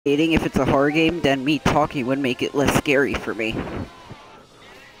If it's a horror game, then me talking would make it less scary for me.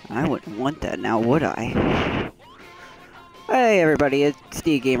 I wouldn't want that now, would I? Hey everybody, it's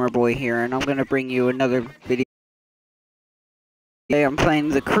STEEL47 here, and I'm gonna bring you another video. Today I'm playing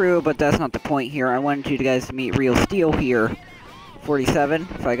the crew, but that's not the point here. I wanted you guys to meet Real Steel here. 47,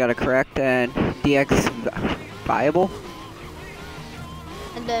 if I got it correct, and DX Viable.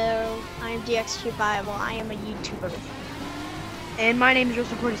 Hello, I'm DX Viable. I am a YouTuber. And my name is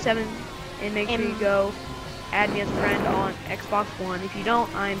STEEL47, and make sure you go add me as a friend on Xbox One. If you don't,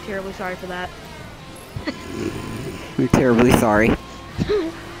 I am terribly sorry for that. I'm terribly sorry.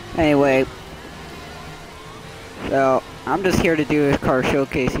 Anyway, so I'm just here to do a car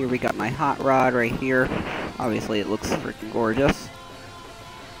showcase here. We got my hot rod right here. Obviously it looks freaking gorgeous.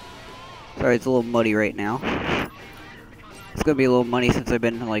 Sorry, it's a little muddy right now. It's gonna be a little muddy since I've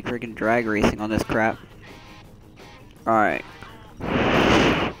been like freaking drag racing on this crap. Alright.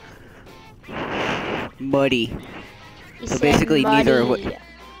 Muddy. So basically neither are what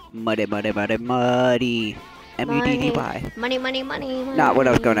muddy. M-U-D-D-Y. Money. Not what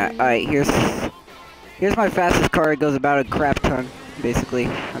I was going at. Alright, here's my fastest car. It goes about a crap ton, basically.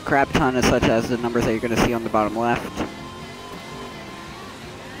 A crap ton is such as the numbers that you're gonna see on the bottom left.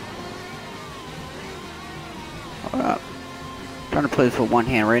 Trying to play this with one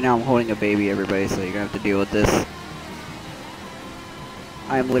hand. Right now I'm holding a baby, everybody, so you're gonna have to deal with this.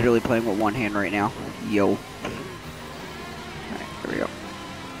 I am literally playing with one hand right now. Yo. Alright, here we go.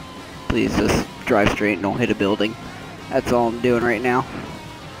 Please just drive straight and don't hit a building. That's all I'm doing right now.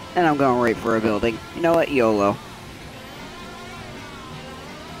 And I'm going right for a building. You know what? YOLO.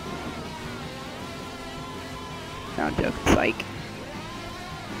 No, I'm joking. Psych.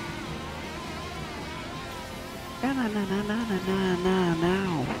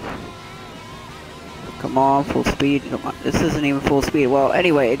 No. Come on, full speed. Come on. This isn't even full speed. Well,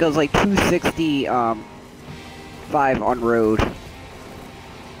 anyway, it goes like 265 on road.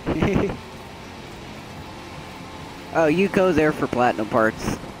 Oh, you go there for platinum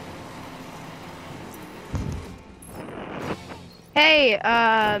parts. Hey,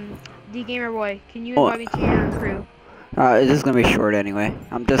 DGamerBoy, can you invite me to your crew? This is gonna be short anyway.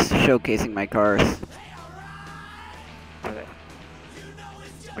 I'm just showcasing my cars. Okay.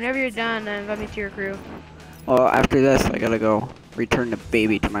 Whenever you're done, invite me to your crew. Well, after this, I gotta go return the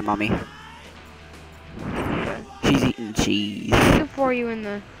baby to my mommy. Okay. She's eating cheese. Looking for you in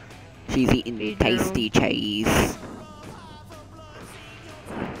the... She's eating tasty cheese.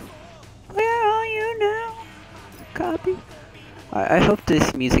 Where are you now? Copy. I hope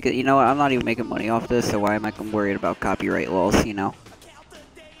this music, you know what, I'm not even making money off this, so why am I worried about copyright laws, you know?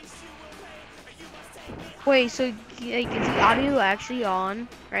 Wait, so like, is the audio actually on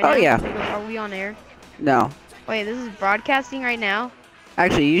right now? Oh yeah. Like, are we on air? No. Wait, this is broadcasting right now?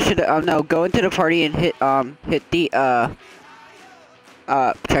 Actually, you should, no, go into the party and hit the,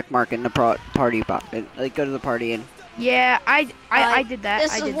 check mark in the party box. Like, go to the party and... Yeah, I did that.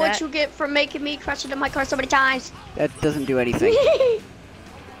 This is what you get for making me crash into my car so many times. That doesn't do anything.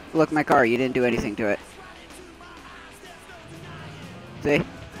 Look, my car, you didn't do anything to it. See?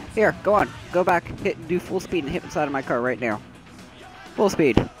 Here, go on. Go back, do full speed and hit inside of my car right now. Full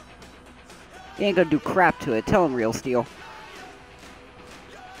speed. You ain't gonna do crap to it. Tell him, Real Steel.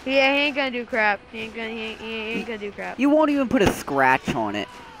 Yeah, he ain't gonna do crap. He ain't gonna do crap. You won't even put a scratch on it.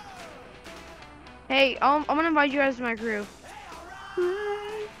 Hey, I'm gonna invite you guys to my crew.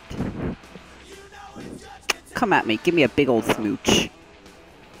 Come at me. Give me a big old smooch.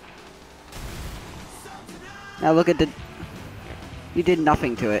 Now look at the... You did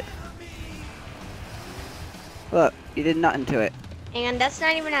nothing to it. Look, you did nothing to it. And that's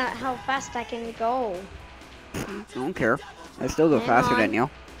not even how fast I can go. I don't care. I still go Hang faster on. than you.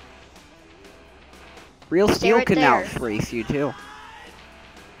 Real Stay Steel right can there. outrace you too.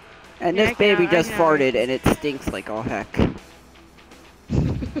 And Yeah, this baby just I can farted and it stinks like all heck.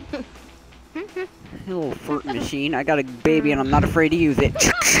 Little fart machine. I got a baby and I'm not afraid to use it.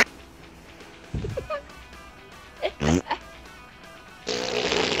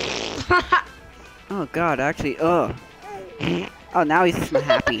 Oh god, actually, ugh. Oh, now he's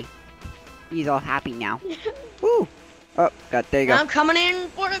happy. He's all happy now. Woo! Oh, god, there you go. I'm coming in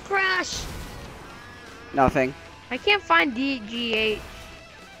for the crash. Nothing. I can't find DGH.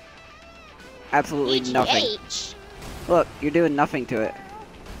 Absolutely nothing. EGH. Look, you're doing nothing to it.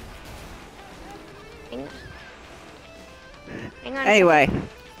 Hang on. Anyway.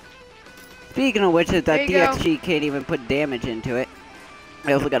 Speaking of which, that There you go. DXG can't even put damage into it.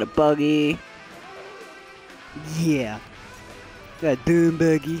 I also got a buggy. Yeah. Got a doom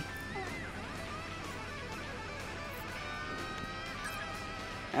buggy.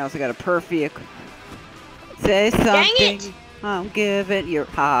 I also got a perf vehicle. Say something. Dang it! I'm giving you.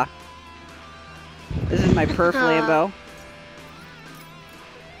 Ha. This is my perf Lambo.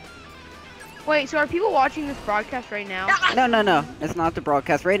 Wait, so are people watching this broadcast right now? No. It's not the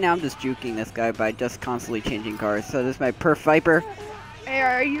broadcast. Right now I'm just juking this guy by just constantly changing cars. So this is my perf Viper. Hey,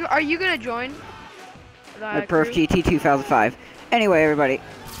 are you gonna join? My perf GT 2005. Anyway, everybody.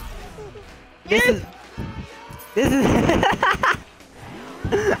 This is.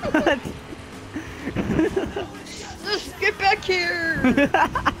 Let's get back here.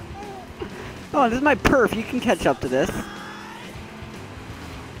 Oh, this is my perf. You can catch up to this.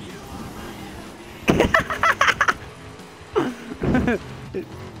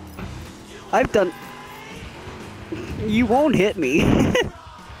 I've done. You won't hit me.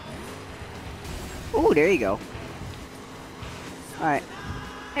 Oh, there you go. Alright.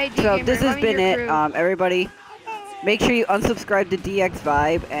 Hey, So D-Gamer, this has let me been your it. crew. Everybody, make sure you unsubscribe to DX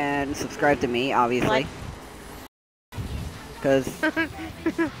Vibe and subscribe to me, obviously. Because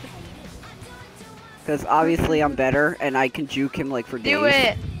obviously I'm better and I can juke him like for days. Do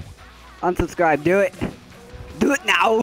it. Unsubscribe. Do it. Do it now.